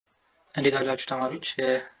እንዴት አላችሁ ተማሪዎች?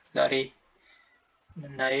 ዛሬ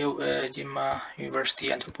የምናየው ጂማ ዩኒቨርሲቲ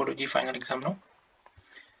አንትሮፖሎጂ ፋይናል ኤግዛም ነው።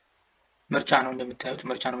 ምርጫ ነው፣ እንደምታዩት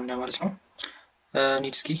ምርጫ ነው የምናየው ማለት ነው።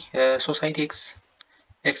 ኒድስኪ ሶሳይቲ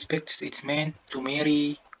expects its men to marry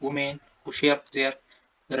women who share their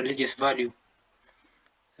religious value.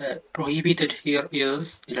 Prohibited here is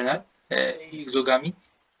ይለናል። ኤግዞጋሚ፣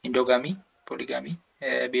 ኢንዶጋሚ፣ ፖሊጋሚ፣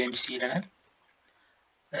 ቢኤንዲሲ ይለናል።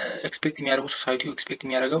 ኤክስፔክት የሚያደርገው ሶሳይቲው ኤክስፔክት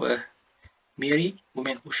የሚያደርገው ሜሪ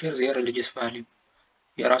ውሜን ሁ ሼር ዜር ሪሊጂየስ ቫሊዩ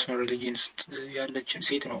የራሱን ሪሊጂን ውስጥ ያለችን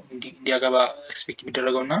ሴት ነው እንዲያገባ ኤክስፔክት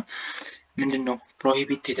የሚደረገው እና ምንድን ነው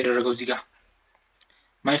ፕሮሂቢት የተደረገው እዚህ ጋር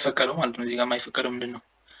የማይፈቀደው ማለት ነው። እዚህ ጋር የማይፈቀደው ምንድን ነው?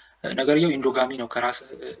 ነገርየው ኢንዶጋሚ ነው። ከራስ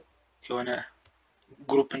የሆነ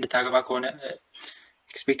ግሩፕ እንድታገባ ከሆነ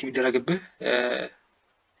ኤክስፔክት የሚደረግብህ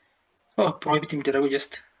ፕሮሂቢት የሚደረገው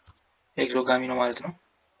ጀስት ኤግዞጋሚ ነው ማለት ነው።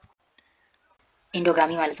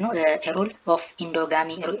 ኢንዶጋሚ ማለት ነው። a rule of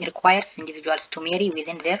endogamy requires individuals to marry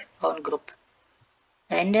within their own group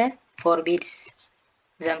and forbids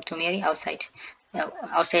them to marry outside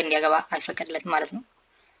እንዲያገባ አይፈቀድለትም ማለት ነው።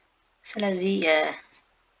 ስለዚህ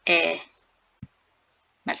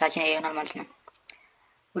መልሳችን ይሆናል ማለት ነው።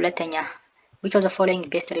 ሁለተኛ which of the following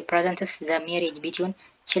best represents the marriage between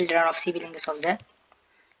children of siblings of the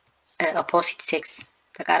opposite sex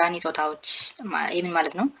ተቃራኒ ጾታዎች ይምን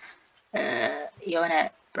ማለት ነው። የሆነ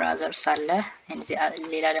ብራዘርስ አለ፣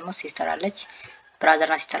 ሌላ ደግሞ ሲስተር አለች። ብራዘር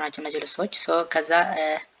እና ሲስተር ናቸው እነዚህ ሁለት ሰዎች። ከዛ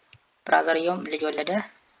ብራዘርየውም ልጅ ወለደ፣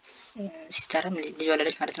 ሲስተርም ልጅ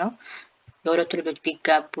ወለደች ማለት ነው። የሁለቱ ልጆች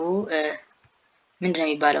ቢጋቡ ምንድነው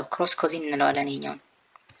የሚባለው? ክሮስ ኮዚን እንለዋለን። ይሄኛውን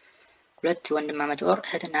ሁለት ወንድማማች ኦር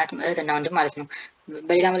እህትና ወንድም ማለት ነው።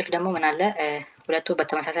 በሌላ መልክ ደግሞ ምን አለ? ሁለቱ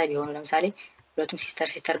በተመሳሳይ ቢሆኑ ለምሳሌ ሁለቱም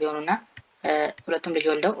ሲስተር ቢሆኑና ሁለቱም ልጅ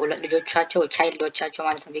ወልደው ልጆቻቸው ቻይልዶቻቸው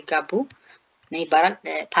ማለት ነው ቢጋቡ ምን ይባላል?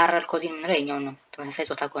 ፓራል ኮዚን የምንለው ይሄኛውን ነው። ተመሳሳይ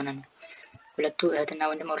ጾታ ከሆነ ነው። ሁለቱ እህትና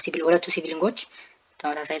ወንድም ኦር ሁለቱ ሲብሊንጎች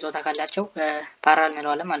ተመሳሳይ ጾታ ካላቸው ፓራል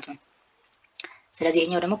እንለዋለን ማለት ነው። ስለዚህ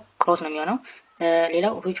ይሄኛው ደግሞ ክሮስ ነው የሚሆነው።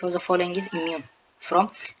 ሌላው which of the following is immune from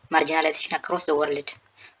marginalization across the world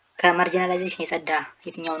ከማርጂናላይዜሽን የጸዳ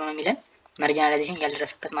የትኛው ነው የሚለን? ማርጂናላይዜሽን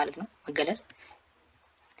ያልደረሰበት ማለት ነው፣ መገለል።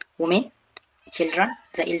 women, children,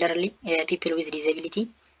 the elderly, people with disability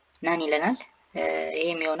ናን ይለናል። ይሄ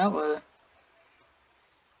የሚሆነው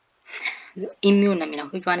ኢሚዩን ነው የሚለው።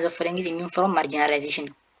 which one of the following is immune from marginalization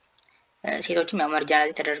ነው። ሴቶችም ያው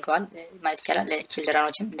ማርጂናላይዝ ተደርገዋል ማለት ይቻላል።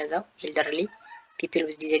 ችልድረኖችም እንደዛው elderly, people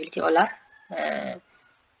with disability all are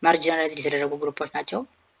ማርጂናላይዝ የተደረጉ ግሩፖች ናቸው።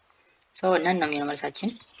 ነን ነው የሚሆነው መልሳችን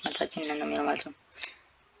ነን ነው የሚሆነው ማለት ነው።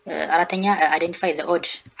 አራተኛ identify the odd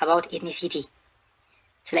about ethnicity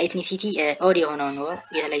ስለ ኤትኒሲቲ ኦድ የሆነውን ወር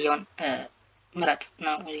የተለየውን ምረጥ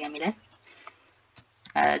ነው እዚህ የሚለን።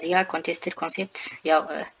 እዚህ ጋር ኮንቴስትድ ኮንሴፕት ያው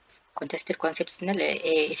ኮንቴስትድ ኮንሴፕት ስንል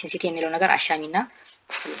ኤትኒሲቲ የሚለው ነገር አሻሚና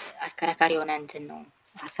አከራካሪ የሆነ እንትን ነው፣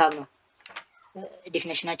 ሀሳብ ነው።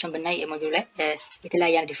 ዲፊኒሽናቸውን ብናይ ሞጁል ላይ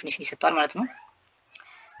የተለያየ ዲፊኒሽን ይሰጣል ማለት ነው።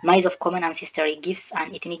 ማይዝ ኦፍ ኮመን አንሴስተሪ ጊቭስ አን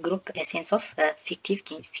ኤትኒክ ግሩፕ ኤ ሴንስ ኦፍ ፊክቲቭ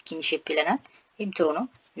ኪንሺፕ ይለናል። ይህም ጥሩ ነው፣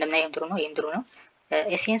 እንደምናየው ይህም ጥሩ ነው፣ ይህም ጥሩ ነው።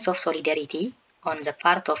 ኤ ሴንስ ኦፍ ሶሊዳሪቲ on the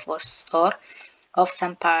part of us or of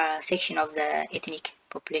some section of the ethnic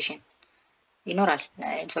population ይኖራል።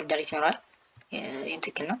 ሶሊዳሪቲ ይኖራል። ይህም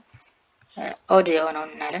ትክክል ነው። ኦድ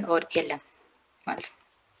የሆነውን እናያለን። ኦድ የለም ማለት ነው፣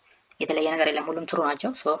 የተለየ ነገር የለም፣ ሁሉም ትሩ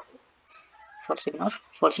ናቸው። ፎልስ ቢኖር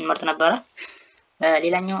ፎልስ እንመርጥ ነበረ።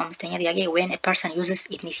 ሌላኛው አምስተኛ ጥያቄ when a person uses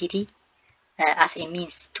ethnicity as a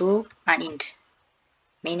means to an end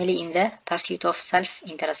mainly in the pursuit of self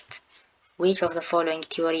interest which of the following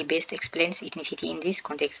theory best explains ethnicity in this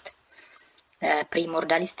context?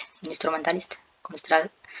 Primordialist, instrumentalist,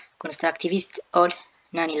 constructivist or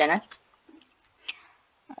none ይለናል።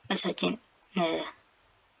 መልሳችን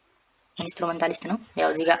ኢንስትሩሜንታሊስት ነው። ያው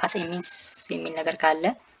እዚህ ጋር አስ ሚንስ የሚል ነገር ካለ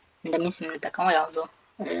እንደ ሚንስ የምንጠቀመው ያው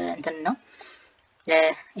እንትን ነው፣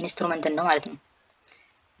 ለኢንስትሩመንትን ነው ማለት ነው።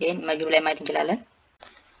 ይሄን መጁሉ ላይ ማየት እንችላለን።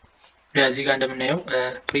 እዚህ ጋር እንደምናየው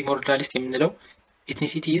ፕሪሞርዲያሊስት የምንለው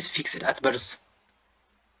ኤትኒሲቲ ኢዝ ፊክስድ አት በርዝ፣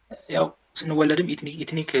 ያው ስንወለድም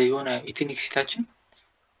ኤትኒክ የሆነ ኤትኒክሲታችን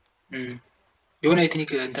የሆነ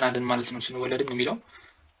ኤትኒክ እንትን አለን ማለት ነው ስንወለድም የሚለው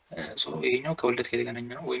ይሄኛው ከወለድ ጋር የተገናኘ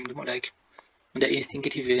ነው፣ ወይም ደግሞ ላይክ እንደ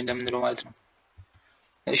ኢንስቲንክቲቭ እንደምንለው ማለት ነው።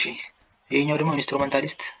 እሺ ይሄኛው ደግሞ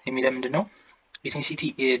ኢንስትሩሜንታሊስት የሚለው ምንድነው? ኤትኒሲቲ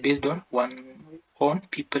ቤዝድ ኦን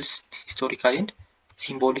ፒፕልስ ሂስቶሪካል ኤንድ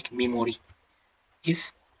ሲምቦሊክ ሜሞሪ ኢፍ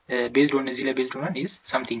ቤዝድ ኦን እዚህ ላይ ቤዝድ ኦን ኢዝ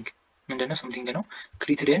ሳምቲንግ ምንድነው? ሳምቲንግ ነው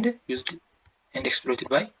created and used and exploited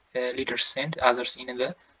by leaders and others in the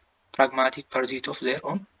pragmatic pursuit of their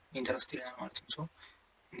own interest ይለናል ማለት ነው።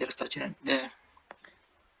 ኢንተረስታችንን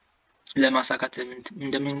ለማሳካት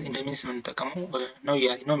እንደሚንስ የምንጠቀመው ነው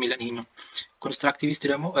የሚለን ይሄኛው። ኮንስትራክቲቪስት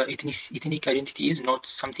ደግሞ ኢትኒክ አይዴንቲቲ ኢዝ ኖት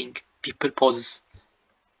ሰምቲንግ ፒፕል ፖዝ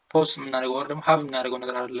የምናደርገው ወር ደግሞ ሀቭ የምናደርገው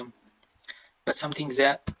ነገር አይደለም but something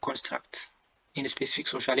that construct in a specific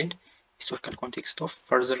social and historical context of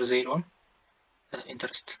further their own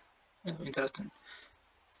interest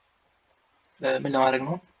ምን ለማድረግ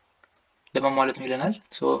ነው ለማሟላት ነው ይለናል።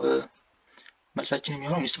 ሶ መልሳችን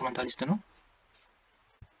የሚሆነው ኢንስትሩሜንታሊስት ነው።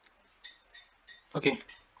 ኦኬ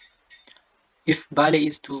if ባሌ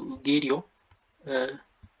is to ጌዲዮ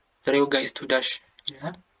ደሬወጋ is to dash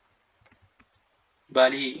ይለናል።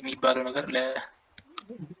 ባሌ የሚባለው ነገር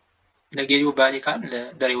ለጌዲዮ ባሌ ካል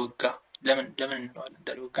ለደሬወጋ ለምን እንለዋለን?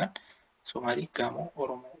 ደሬወጋን ሶማሌ፣ ጋሞ፣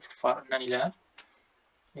 ኦሮሞ፣ አፋር እናን ይለናል።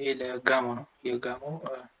 ይሄ ለጋሞ ነው። የጋሞ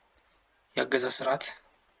የአገዛዝ ስርዓት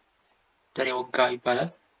ደሬወጋ ይባላል።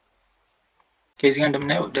 ከዚህ ጋር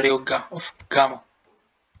እንደምናየው ደሬወጋ ኦፍ ጋሞ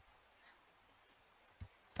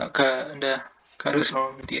ከርዕስ ነው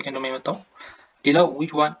ጥያቄ እንደሚመጣው። ሌላው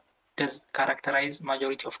which one does characterize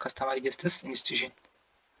majority of customary justice institution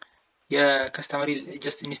የከስተመሪ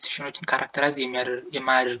ጀስት ኢንስቲትዩሽኖችን ካራክተራይዝ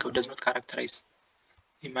የማያደርገው does not characterize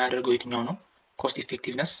የማያደርገው የትኛው ነው? cost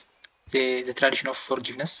effectiveness, the tradition of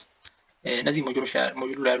forgiveness እነዚህ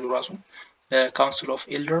ሞጁሉ ላይ ያሉ ራሱ council of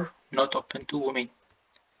elder not open to women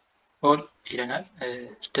all ይለናል።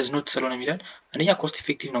 does not ስለሆነ የሚለን አንደኛ cost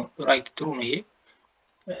effective ነው። ራይት ጥሩ ነው።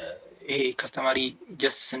 ይሄ ከስተማሪ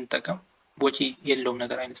ጀስት ስንጠቀም ወጪ የለውም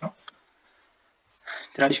ነገር አይነት ነው።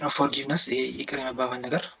 ትራዲሽን ኦፍ ፎርጊቭነስ ይሄ ይቅር የመባባል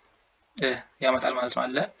ነገር ያመጣል ማለት ነው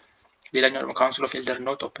አለ። ሌላኛው ደግሞ ካውንስል ኦፍ ኤልደር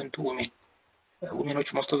ኖት ኦፕን ቱ ውሜን ውሜኖች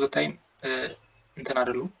ሞስት ኦፍ ዘ ታይም እንትን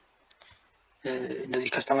አይደሉም። እነዚህ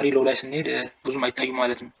ከስተማሪ ሎው ላይ ስንሄድ ብዙም አይታዩም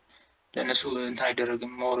ማለት ነው። ለእነሱ እንትን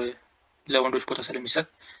አይደረግም። ሞር ለወንዶች ቦታ ስለሚሰጥ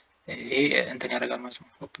ይሄ እንትን ያደርጋል ማለት ነው።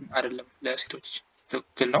 ኦፕን አይደለም ለሴቶች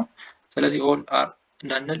ትክክል ነው። ስለዚህ ኦል አር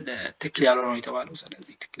እንዳንል ትክክል ያለው ነው የተባለው።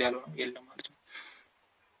 ስለዚህ ትክክል ያለው ነው የለም ማለት ነው።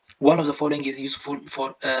 one of the following is useful for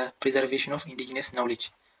preservation of indigenous knowledge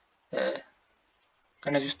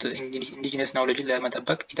ከነዚህ ውስጥ ኢንዲጂነስ ናውሌጅን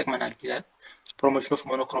ለመጠበቅ ይጠቅመናል ይላል። ፕሮሞሽን ኦፍ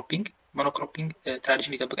ሞኖክሮፒንግ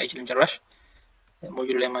ትራዲሽን ሊጠብቅ አይችልም ጭራሽ።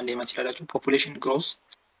 ሞጁሉ ላይ ማን ላይ ማለት ይችላላችሁ። ፖፑሌሽን ግሮዝ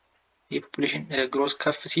የፖፑሌሽን ግሮዝ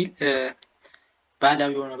ከፍ ሲል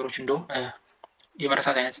ባህላዊ የሆኑ ነገሮች እንደውም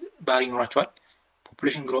የመረሳት አይነት ባህሪ ይኖራቸዋል።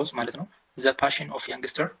 ፖፑሌሽን ግሮዝ ማለት ነው። ዘ ፓሽን ኦፍ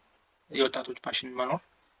ያንግስተር የወጣቶች ፓሽን መኖር።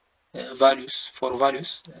 ቫሊዩስ ፎር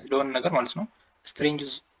ቫሊዩስ ለሆነ ነገር ማለት ነው።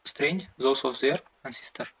 ስትሬንጅ ዞስ ኦፍ ዜር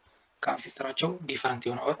አንሲስተር ከአንሲስተራቸው ዲፈረንት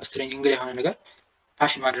የሆነ ኦር ስትሬንጅ እንግዲህ የሆነ ነገር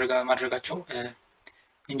ፓሽን ማድረጋቸው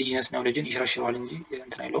ኢንዲጂነስ ናውሌጅን ይሸረሽረዋል እንጂ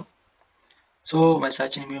እንትን አይለውም። ሶ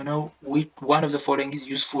መልሳችን የሚሆነው one of the following is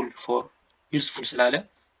useful ስላለ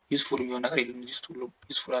ዩስፉል የሚሆን ነገር የለም።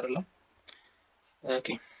 ዩስፉል አይደለም። ኦኬ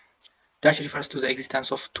dash refers to the existence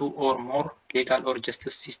of two or more legal or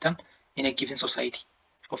justice system in a given society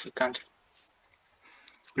of a country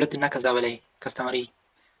ሁለት እና ከዛ በላይ ከስተመሪ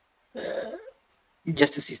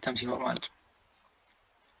ጀስቲስ ሲስተም ሲኖር ማለት ነው።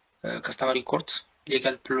 ከስተመሪ ኮርት፣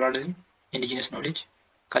 ሌጋል ፕሉራሊዝም፣ ኢንዲጂነስ ኖሌጅ፣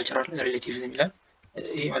 ካልቸራል ሪሌቲቪዝም ይላል።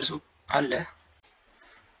 ይሄ መልሱ አለ።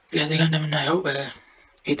 ከዚህ ጋር እንደምናየው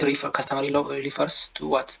ከስተመሪ ላው ሪፈርስ ቱ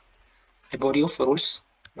ዋት a body of rules,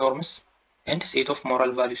 norms and set of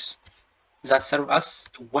moral values that serve as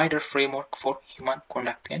a wider framework for human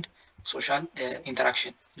conduct and social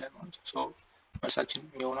interaction ይላል ማለት ነው። ሶ መልሳችን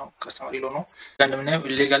የሚሆነው ከስተመሪ ላው ነው። እንደምናየው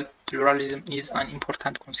ሌጋል pluralism is an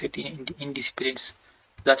important concept in disciplines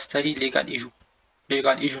that study legal issue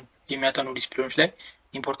የሚያጠኑ ዲሲፕሊኖች ላይ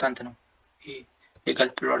ኢምፖርታንት ነው። ይሄ ሌጋል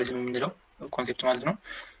pluralism የምንለው ኮንሴፕት ማለት ነው።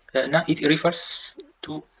 እና it refers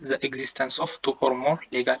to the existence of two or more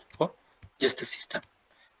legal or justice system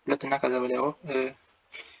ሁለት እና ከዛ በላይ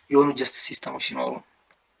የሆኑ ጀስቲስ ሲስተሞች ሲኖሩ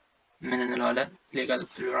ምን እንለዋለን? ሌጋል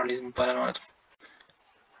pluralism ይባላል ማለት ነው።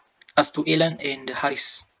 as to Allen and Harris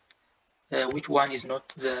which one is not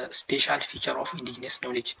the special feature of indigenous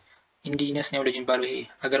knowledge indigenous knowledge የሚባለው ይሄ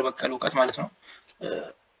ሀገር በቀል እውቀት ማለት ነው።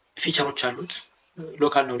 ፊቸሮች አሉት።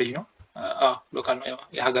 ሎካል ኖሌጅ ነው። ሎካል ነው፣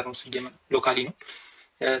 የሀገር ነው ሲጀመር ሎካሊ ነው።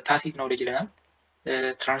 ታሲት ኖሌጅ ይለናል።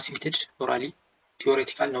 ትራንስሚትድ ኦራሊ።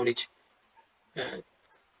 ቲዮሬቲካል ኖሌጅ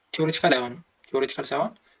ቲዮሬቲካል አይሆንም። ቲዮሬቲካል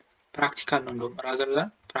ሳይሆን ፕራክቲካል ነው። እንደውም ራዘር ዛን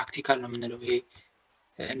ፕራክቲካል ነው የምንለው ይሄ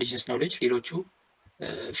ኢንዲጂነስ ኖሌጅ። ሌሎቹ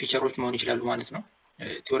ፊቸሮች መሆን ይችላሉ ማለት ነው።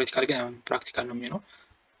 ቲዮሬቲካል ግን አይሆንም፣ ፕራክቲካል ነው የሚሆነው።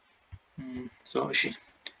 ሶ እሺ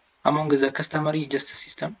among the customary justice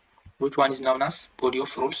system which one is known as body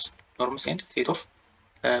of rules, norms and set of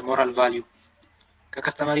moral value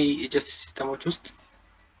ከከስተመሪ ጀስቲስ ሲስተሞች ውስጥ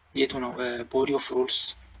የቱ ነው ቦዲ ኦፍ ሩልስ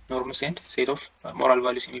ኖርምስ ኤንድ ሴት ኦፍ ሞራል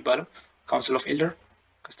ቫሉስ የሚባለው? ካውንስል ኦፍ ኤልደር፣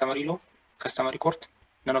 ከስተመሪ ሎ፣ ከስተመሪ ኮርት፣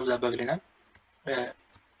 ነን ኦፍ ዘ አባቭ ይለናል።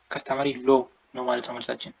 ከስተመሪ ሎ ነው ማለት ነው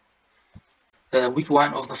መልሳችን። which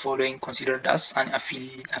one of the following considered as an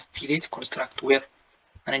affiliate construct where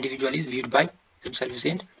an individual is viewed by themselves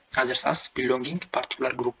and others as belonging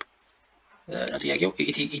particular group ነው ጥያቄው።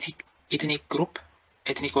 ኤትኒክ ግሩፕ፣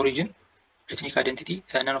 ኤትኒክ ኦሪጂን፣ ኤትኒክ አይደንቲቲ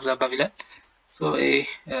ነን ኦፍ ዘ አባቭ ይላል።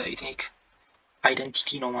 ኤትኒክ አይደንቲቲ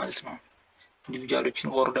ነው ማለት ነው። ኢንዲቪጁዋሎችን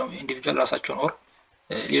ኦር ኢንዲቪጁዋል ራሳቸውን ኦር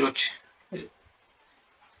ሌሎች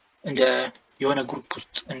እንደ የሆነ ግሩፕ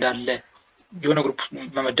ውስጥ እንዳለ የሆነ ግሩፕ ውስጥ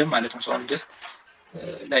መመደብ ማለት ነው። ሰውን ጀስት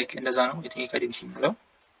ላይክ እንደዛ ነው ኤትኒክ አይደንቲቲ የሚለው።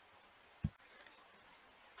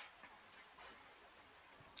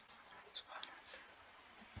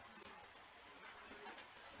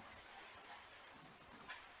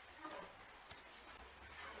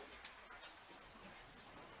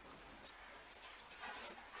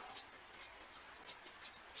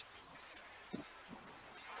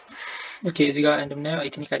 ኦኬ እዚህ ጋር እንደምናየው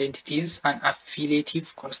ኤትኒክ አይደንቲቲ ኢዝ አን አፊሊዬቲቭ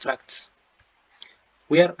ኮንስትራክት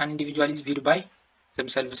ዌር አን ኢንዲቪጁዋል ኢዝ ቪውድ ባይ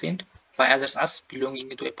ዘምሰልቭስ ኤንድ ባይ አዘርስ አስ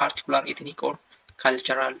ቢሎንጊንግ ቱ ኤ ፓርቲኩላር ኤትኒክ ኦር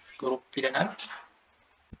ካልቸራል ግሩፕ ይለናል።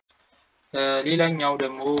 ሌላኛው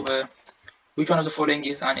ደግሞ which one of the following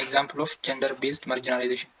is an example of gender based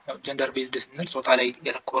marginalization? ጀንደር ቤዝድ ስንል ጾታ ላይ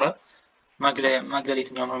ያተኮረ ማግለል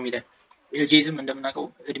የትኛው ነው የሚለን። ኤጂዝም እንደምናውቀው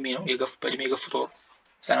እድሜ ነው። በእድሜ የገፉት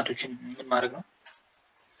ህጻናቶችን ምን ማድረግ ነው?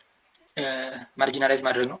 ማርጂናላይዝ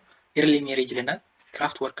ማድረግ ነው። ኤርሊ ሜሬጅ ይለናል።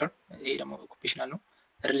 ክራፍት ወርከር ይሄ ደግሞ ኦኩፔሽናል ነው።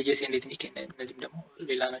 ሪሊጂየስ ኤንድ ኤትኒክ እነዚህም ደግሞ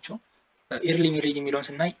ሌላ ናቸው። ኤርሊ ሜሬጅ የሚለውን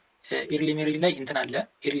ስናይ ኤርሊ ሜሬጅ ላይ እንትን አለ።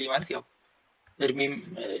 ኤርሊ ማለት ያው እድሜም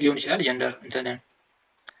ሊሆን ይችላል፣ ጀንደር እንትን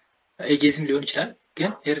ኤጂዝም ሊሆን ይችላል።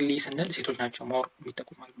 ግን ኤርሊ ስንል ሴቶች ናቸው ሞር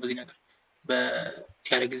የሚጠቁት ማለት ነው። በዚህ ነገር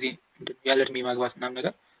ያለ ጊዜ ያለ እድሜ ማግባት ምናምን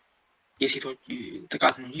ነገር የሴቶች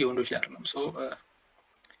ጥቃት ነው እንጂ የወንዶች ላይ አይደለም። ሶ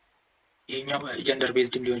ይሄኛው ጀንደር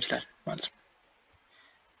ቤዝድም ሊሆን ይችላል ማለት ነው።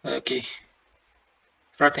 ኦኬ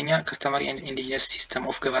አራተኛ ከስተመሪ ኤንድ ኢንዲጂነስ ሲስተም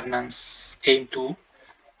ኦፍ ገቨርናንስ ኤም ቱ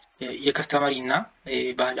የከስተመሪ እና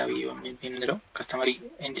ባህላዊ የምንለው ከስተመሪ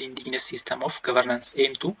ኤንድ ኢንዲጂነስ ሲስተም ኦፍ ገቨርናንስ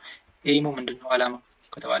ኤም ቱ ኤሙ ምንድነው ዓላማው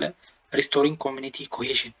ከተባለ ሪስቶሪንግ ኮሚኒቲ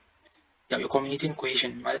ኮሄሽን። ያው የኮሚኒቲን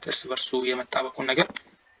ኮሄሽን ማለት እርስ በርሱ የመጣበቁን ነገር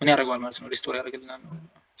ምን ያደርገዋል ማለት ነው? ሪስቶር ያደርግልናል ነው።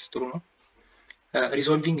 ጥሩ ነው።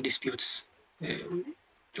 ሪዞልቪንግ ዲስፒዩትስ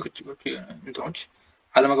ጭቅጭቆች እንትኖች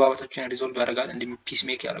አለመግባባቶችን ሪዞልቭ ያደርጋል፣ እንዲሁም ፒስ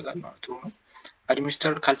ሜክ ያደርጋል ማለት ጥሩ ነው።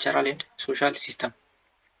 አድሚኒስትሬት ካልቸራል ኤንድ ሶሻል ሲስተም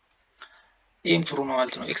ይህም ጥሩ ነው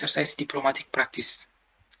ማለት ነው። ኤክሰርሳይዝ ዲፕሎማቲክ ፕራክቲስ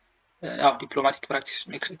አዎ ዲፕሎማቲክ ፕራክቲስ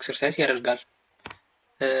ኤክሰርሳይዝ ያደርጋል።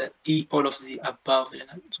 ኦል ኦፍ ዚ አባቭ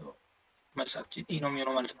ይለናል። መልሳችን ይህ ነው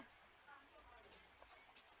የሚሆነው ማለት ነው።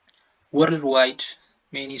 ወርልድ ዋይድ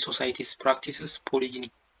ሜኒ ሶሳይቲስ ፕራክቲስስ ፖሊጂኒ።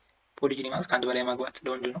 ፖሊጂኒ ማለት ከአንድ በላይ ማግባት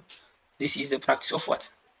ለወንድ ነው። ዚስ ኢዝ ዘ ፕራክቲስ ኦፍ ዋት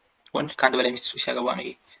ወንድ ከአንድ በላይ ሚስቶች ሲያገባ ነው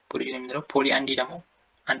ይሄ ፖሊጂኒ የምንለው። ፖሊ አንዲ ደግሞ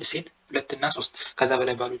አንድ ሴት ሁለት እና ሶስት ከዛ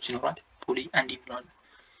በላይ ባሎች ይኖሯት ፖሊ አንዲ እንለዋለን።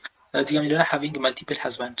 እዚህ ጋር የሚለው ሃቪንግ መልቲፕል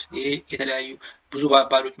ሃዝባንድ ይሄ የተለያዩ ብዙ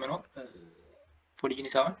ባሎች መኖር ፖሊጂኒ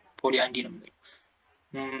ሳይሆን ፖሊ አንዲ ነው የምንለው።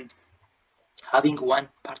 ሃቪንግ ዋን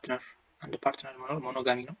ፓርትነር አንድ ፓርትነር መኖር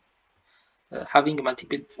ሞኖጋሚ ነው። ሃቪንግ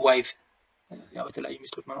መልቲፕል ዋይፍ ያው የተለያዩ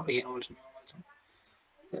ሚስቶች መኖር ይሄ ነው ማለት ነው።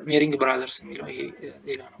 ሜሪንግ ብራዘርስ የሚለው ይሄ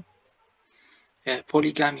ሌላ ነው።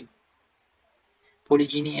 ፖሊጋሚ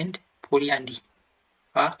ፖሊጂኒ ኤንድ ፖሊ አንዲ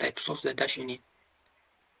are types of the dash union.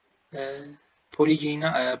 ፖሊጂኒ እና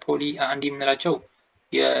ፖሊ አንዲ የምንላቸው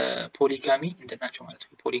የፖሊጋሚ እንትን ናቸው ማለት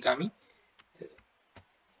ነው። ፖሊጋሚ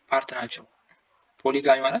ፓርት ናቸው።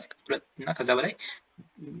 ፖሊጋሚ ማለት ሁለት እና ከዛ በላይ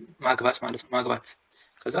ማግባት ማለት ነው። ማግባት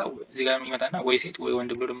ከዛ እዚህ ጋር የሚመጣና ወይ ሴት ወይ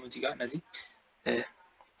ወንድ ብሎ ደግሞ እዚህ ጋር እነዚህ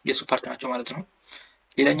የሱ ፓርት ናቸው ማለት ነው።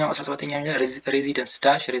 ሌላኛው 17ኛ የሚለው ሬዚደንስ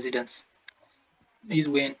ዳሽ ሬዚደንስ is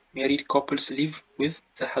when married couples live with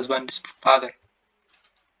the husband's father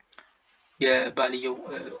የባልየው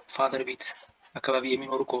ፋዘር ቤት አካባቢ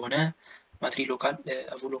የሚኖሩ ከሆነ ማትሪ ሎካል፣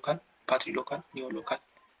 አቡ ሎካል፣ ፓትሪ ሎካል፣ ኒዮ ሎካል።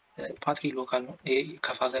 ፓትሪ ሎካል ነው ይሄ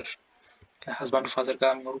ከፋዘር ከሀዝባንዱ ፋዘር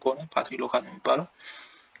ጋር የሚኖሩ ከሆነ ፓትሪ ሎካል ነው የሚባለው።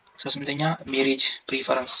 18ኛ ሜሪጅ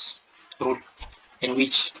ፕሪፈረንስ ሩል in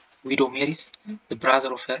which widow marries the brother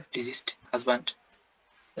of her deceased husband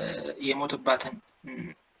የሞተባትን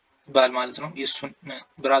ባል ማለት ነው የሱን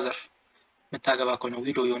ብራዘር መታገባ ከሆነ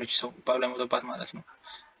ዊዶ የሆነች ሰው ባል የሞተባት ማለት ነው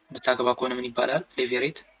መታገባ ከሆነ ምን ይባላል?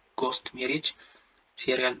 ሌቬሬት፣ ጎስት ሜሪጅ፣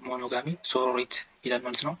 ሲሪያል ሞኖጋሚ፣ ሶሮሬት ይላል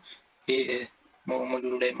ማለት ነው። ይሄ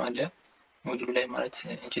ሞጁሉ ላይ አለ። ሞጁሉ ላይ ማለት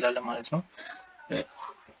እንችላለን ማለት ነው።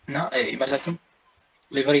 እና ይመሳሰሉ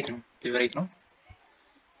ሌቨሬት ነው። ሌቨሬት ነው።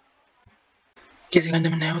 ከዚህ ጋር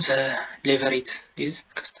እንደምናየው ሌቨሬት is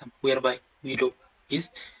custom whereby widow is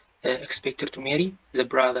expected to marry the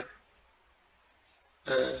brother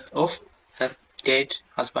of her dead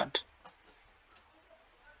husband.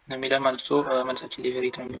 ነው የሚለን ማለት ነው። መልሳችን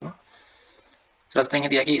ሌቨሬት ነው የሚሆነው። 19ኛ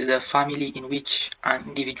ጥያቄ the family in which an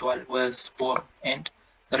individual was born and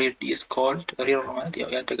reared is called reared ማለት ያው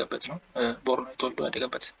ያደገበት ነው። born ተወልዶ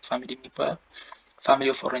ያደገበት ፋሚሊ የሚባለው family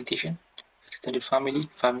of orientation, extended family,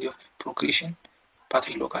 family of procreation,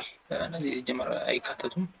 patrilocal እነዚህ ሲጀመር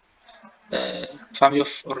አይካተቱም። family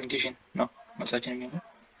of orientation ነው መልሳችን የሚሆነው።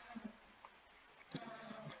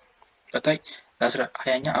 ቀጣይ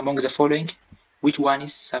 20ኛ among the following which one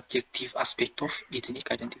is subjective aspect of ethnic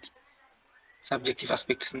identity? subjective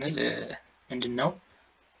aspect ስንል ምንድነው?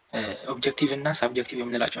 ኦብጀክቲቭ እና ሳብጀክቲቭ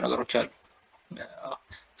የምንላቸው ነገሮች አሉ።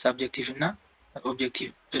 ሳብጀክቲቭ እና ኦብጀክቲቭ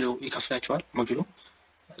ብለው ይከፍላቸዋል ሞጁሉ።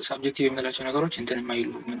 ሳብጀክቲቭ የምንላቸው ነገሮች እንትን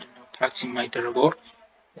የማይሉ ምንድነው ፕራክቲስ የማይደረጉ ኦር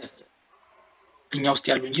እኛ ውስጥ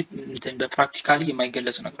ያሉ እንጂ እንትን በፕራክቲካሊ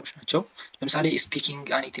የማይገለጹ ነገሮች ናቸው። ለምሳሌ ስፒኪንግ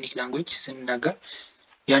አን ኤትኒክ ላንጉዌጅ ስንናገር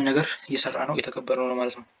ያን ነገር እየሰራ ነው የተከበረው ነው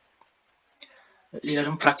ማለት ነው። ሌላ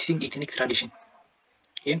ደግሞ ፕራክቲሲንግ ኤትኒክ ትራዲሽን፣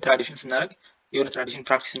 ይህም ትራዲሽን ስናደርግ የሆነ ትራዲሽን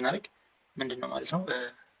ፕራክቲስ ስናደርግ ምንድነው ማለት ነው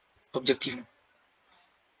ኦብጀክቲቭ ነው።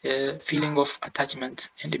 ፊሊንግ ኦፍ አታችመንት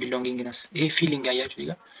ኤንድ ቢሎንጊንግነስ፣ ይሄ ፊሊንግ ያያችሁ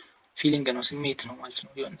ይጋ ፊሊንግ ነው ስሜት ነው ማለት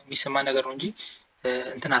ነው። የሆነ የሚሰማ ነገር ነው እንጂ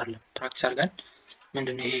እንትን አይደለም። ፕራክቲስ አድርገን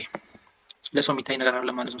ምንድነው ይሄ ለሰው የሚታይ ነገር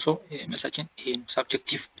አይደለም ማለት ነው። ሶ መልሳችን ይሄ ነው።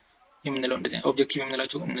 ሳብጀክቲቭ የምንለው እንደዚህ ነው። ኦብጀክቲቭ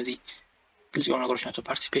የምንላቸው እነዚህ ግልጽ የሆኑ ነገሮች ናቸው።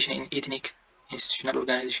 ፓርቲሲፔሽን ኢን ኤትኒክ ኢንስቲትዩሽናል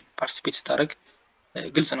ኦርጋናይዜሽን፣ ፓርቲሲፔት ስታደርግ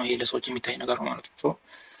ግልጽ ነው ይሄ ለሰዎች የሚታይ ነገር ነው ማለት ነው። ሶ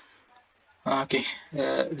ኦኬ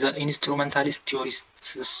ዘ ኢንስትሩሜንታሊስት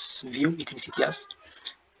ቲዮሪስትስ ቪው ኢትኒሲቲ ያስ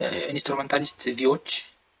ኢንስትሩሜንታሊስት ቪዎች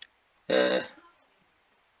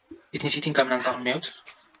ኢትኒሲቲን ከምን አንፃር ነው የሚያዩት?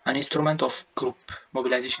 አን ኢንስትሩመንት ኦፍ ግሩፕ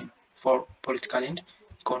ሞቢላይዜሽን ፎር ፖለቲካል ኤንድ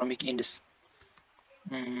ኢኮኖሚክ ኤንድስ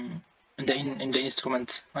እንደ ኢንስትሩመንት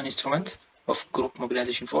አን ኢንስትሩመንት ኦፍ ግሩፕ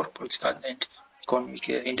ሞቢላይዜሽን ፎር ፖለቲካል ኤንድ ኢኮኖሚክ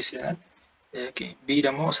ኤንድስ ይለናል። ኦኬ ቢ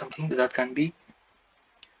ደግሞ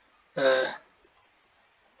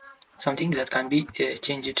something that can be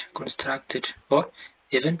changed, constructed or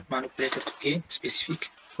even manipulated to gain specific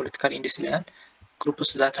political ends ይለናል።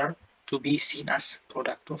 groups that are to be seen as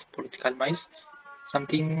product of political mice,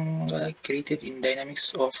 something created in dynamics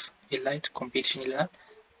of elite competition ይለናል።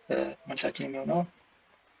 መልሳችን የሚሆነው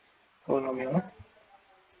ሆኖ የሚሆነው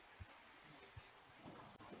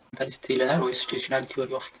ኢንስትሩሜንታሊስት ይለናል ወይ ሲቹዌሽናል ቲዮሪ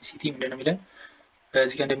ኦፍ ኢትኒሲቲ ምንድነው የሚለን?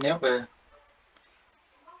 እዚህ ጋር እንደምናየው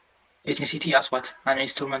ethnicity as what? An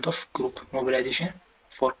instrument of group mobilization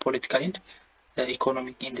for political and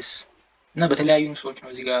economic ends እና በተለያዩ ሰዎች ነው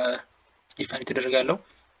እዚህ ጋር ዲፋይን የተደረገ ያለው፣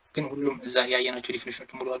 ግን ሁሉም እዛ ያየናቸው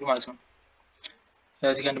ዲፊኒሽኖች ሙሉ አሉ ማለት ነው።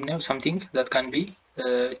 እዚህ ጋር እንደምናየው something that can be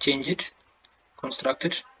changed,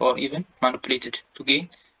 constructed or even manipulated to gain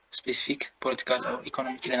specific political or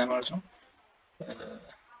economic ይለናል ማለት ነው።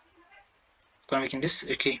 economic ends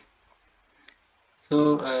ኦኬ ሶ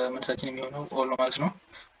መልሳችን የሚሆነው ኦል ነው ማለት ነው።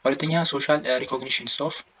 ሁለተኛ ሶሻል ሪኮግኒሽንስ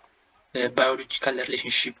ኦፍ biological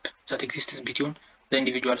relationship that exists between the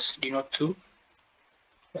individuals denote to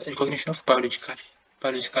recognition of biological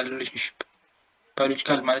relationship።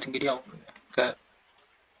 biological ማለት እንግዲህ ያው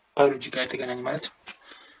ከባዮሎጂ ጋር የተገናኘ ማለት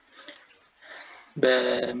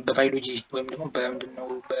በባዮሎጂ ወይም ደግሞ በምንድነው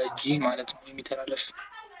በጂን ማለት ነው የሚተላለፍ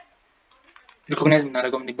ሪኮግናይዝ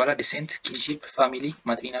የምናደርገው ምን ይባላል? ዲሴንት፣ ኪንሺፕ፣ ፋሚሊ፣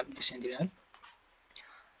 ማትሪናል ዲሴንት ይላል።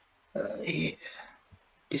 ይሄ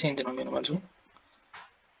ዲሴንት ነው የሚሆነው ማለት ነው።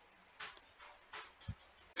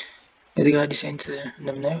 እዚህ ጋር ዲሴንት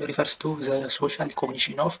እንደምናየው refers to the social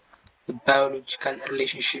recognition of the biological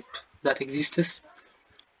relationship that exists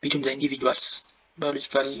between the individuals።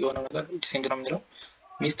 biologically የሆነው ነገር ዲሴንት ነው የምንለው።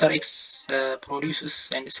 Mr. X produces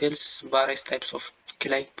and sells various types of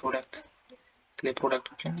clay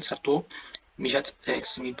ፕሮዳክቶችን ሰርቶ የሚሸጥ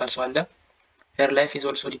ኤክስ የሚባል ሰው አለ። her life is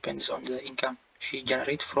also depends on the income she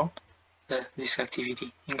generate from this activity።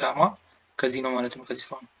 ኢንካሟ ከዚህ ነው ማለት ነው፣ ከዚህ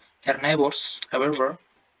ስራ ነው። her neighbors however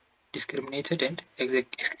discriminated and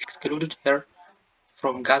excluded her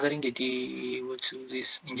from gathering due to this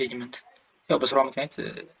engagement። ያው በስራው ምክንያት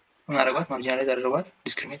ምን አደረጓት? ማርጂናላይዝ አደረጓት፣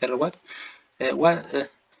 ዲስክሪሚኔት አደረጓት።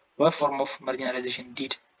 what form of marginalization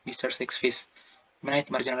did Mr. Sex face? ምን አይነት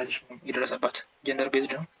ማርጂናላይዜሽን የደረሰባት? ጀንደር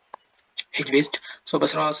ቤዝድ ነው፣ ኤጅ ቤዝድ። ሶ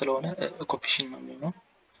በስራዋ ስለሆነ ኦኩፔሽን ነው የሚሆነው።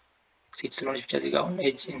 ሴት ስለሆነች ብቻ እዚህ ጋር አሁን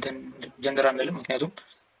ኤጅ እንትን ጀንደር አንልም፣ ምክንያቱም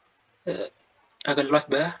አገልግሏት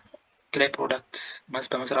በክላይ ፕሮዳክት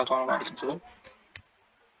በመስራቷ ነው ማለት ነው። ሶ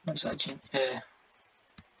መልሳችን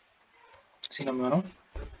ሲ ነው የሚሆነው።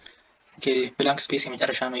 ኦኬ ብላንክ ስፔስ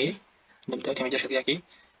የመጨረሻ ነው ይሄ። እንደምታዩት የመጨረሻ ጥያቄ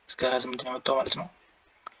እስከ 28 ነው የመጣው ማለት ነው።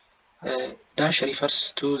 ዳሽ refers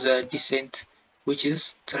to the descent which is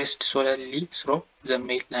traced solely through the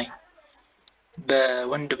male line።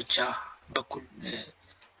 በወንድ ብቻ በኩል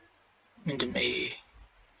ምንድነው ይሄ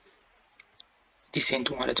ዲሴንቱ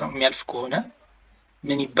ማለት ነው የሚያልፍ ከሆነ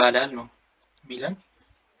ምን ይባላል ነው የሚለን።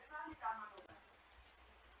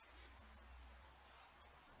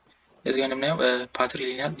 እዚህ ጋር እንደምናየው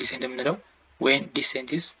patrilineal descent የምንለው when descent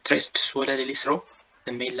is traced solely through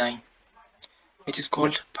the male line it is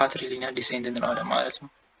called patrilineal descent እንለዋለን ማለት ነው።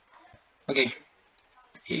 ኦኬ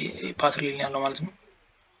patrilineal ነው ማለት ነው።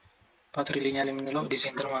 patrilineal የምንለው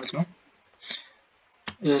descent ነው ማለት ነው።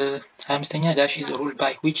 25ኛ dash is a rule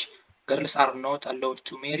by which girls are not allowed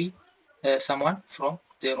to marry someone from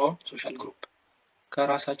their own social group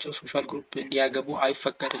ከራሳቸው ሶሻል ግሩፕ እንዲያገቡ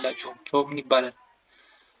አይፈቀድላቸውም። ሶ ምን ይባላል?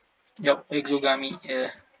 ያው ኤግዞጋሚ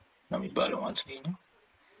ነው የሚባለው ማለት ነው።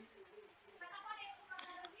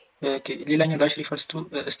 ኦኬ ሌላኛው ዳሽ ሪፈርስ ቱ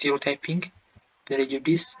ስቴሪዮታይፒንግ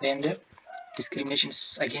prejudice and discriminations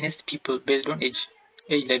against people based on age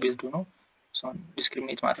ላይ ቤዝድ ነው ሶ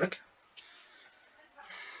ዲስክሪሚኔት ማድረግ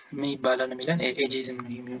ምን ይባላል የሚለን ኤጂዝም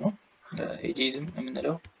ነው የሚሆነው። ኤጂዝም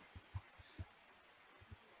የምንለው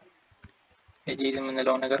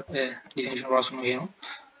ነገር ዲፊኒሽኑ ራሱ ነው ይሄ ነው።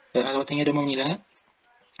 17ኛ ደግሞ ምን ይላል?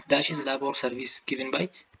 dash is labor service given by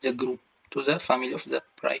the groom to the family of the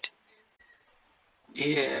bride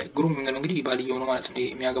ይሄ ግሩም የምንለው እንግዲህ ባልየው ነው ማለት ነው። ይሄ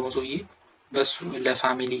የሚያገባው ሰውዬ በሱ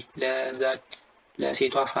ለፋሚሊ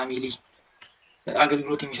ለሴቷ ፋሚሊ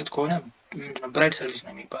አገልግሎት የሚሰጥ ከሆነ ምንድነው ብራይድ ሰርቪስ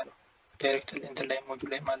ነው የሚባለው። ዳይሬክት እንትን ላይ ሞጁል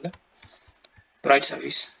ላይ ማለት ብራይድ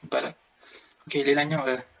ሰርቪስ ይባላል። ኦኬ ሌላኛው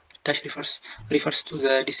dash refers to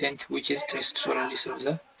the descent which is traced solely through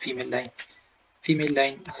the female line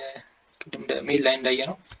ቅድም ሜል ላይን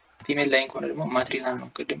እንዳየነው ፊሜል ላይን ከሆነ ደግሞ ማትሪናል ነው።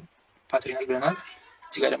 ቅድም ፓትሪናል ብለናል።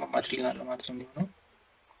 እዚህ ጋር ደግሞ ማትሪናል ነው ማለት ነው የሚሆነው።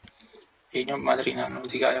 ይሄኛው ማትሪናል ነው።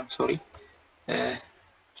 እዚህ ጋር ሶሪ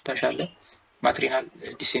ዳሽ አለ። ማትሪናል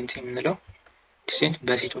ዲሴንት የምንለው ዲሴንት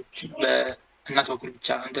በሴቶች በእናት በኩል ብቻ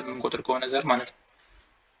እንትን የምንቆጥር ከሆነ ዘር ማለት ነው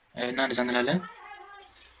እና እንደዛ እንላለን።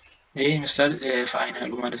 ይሄ ይመስላል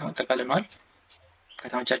ፋይናሉ ማለት ነው። አጠቃልለናል።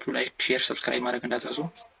 ከተመቻችሁ ላይክ፣ ሼር፣ ሰብስክራይብ ማድረግ እንዳትረሱ።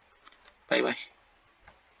 ባይ ባይ።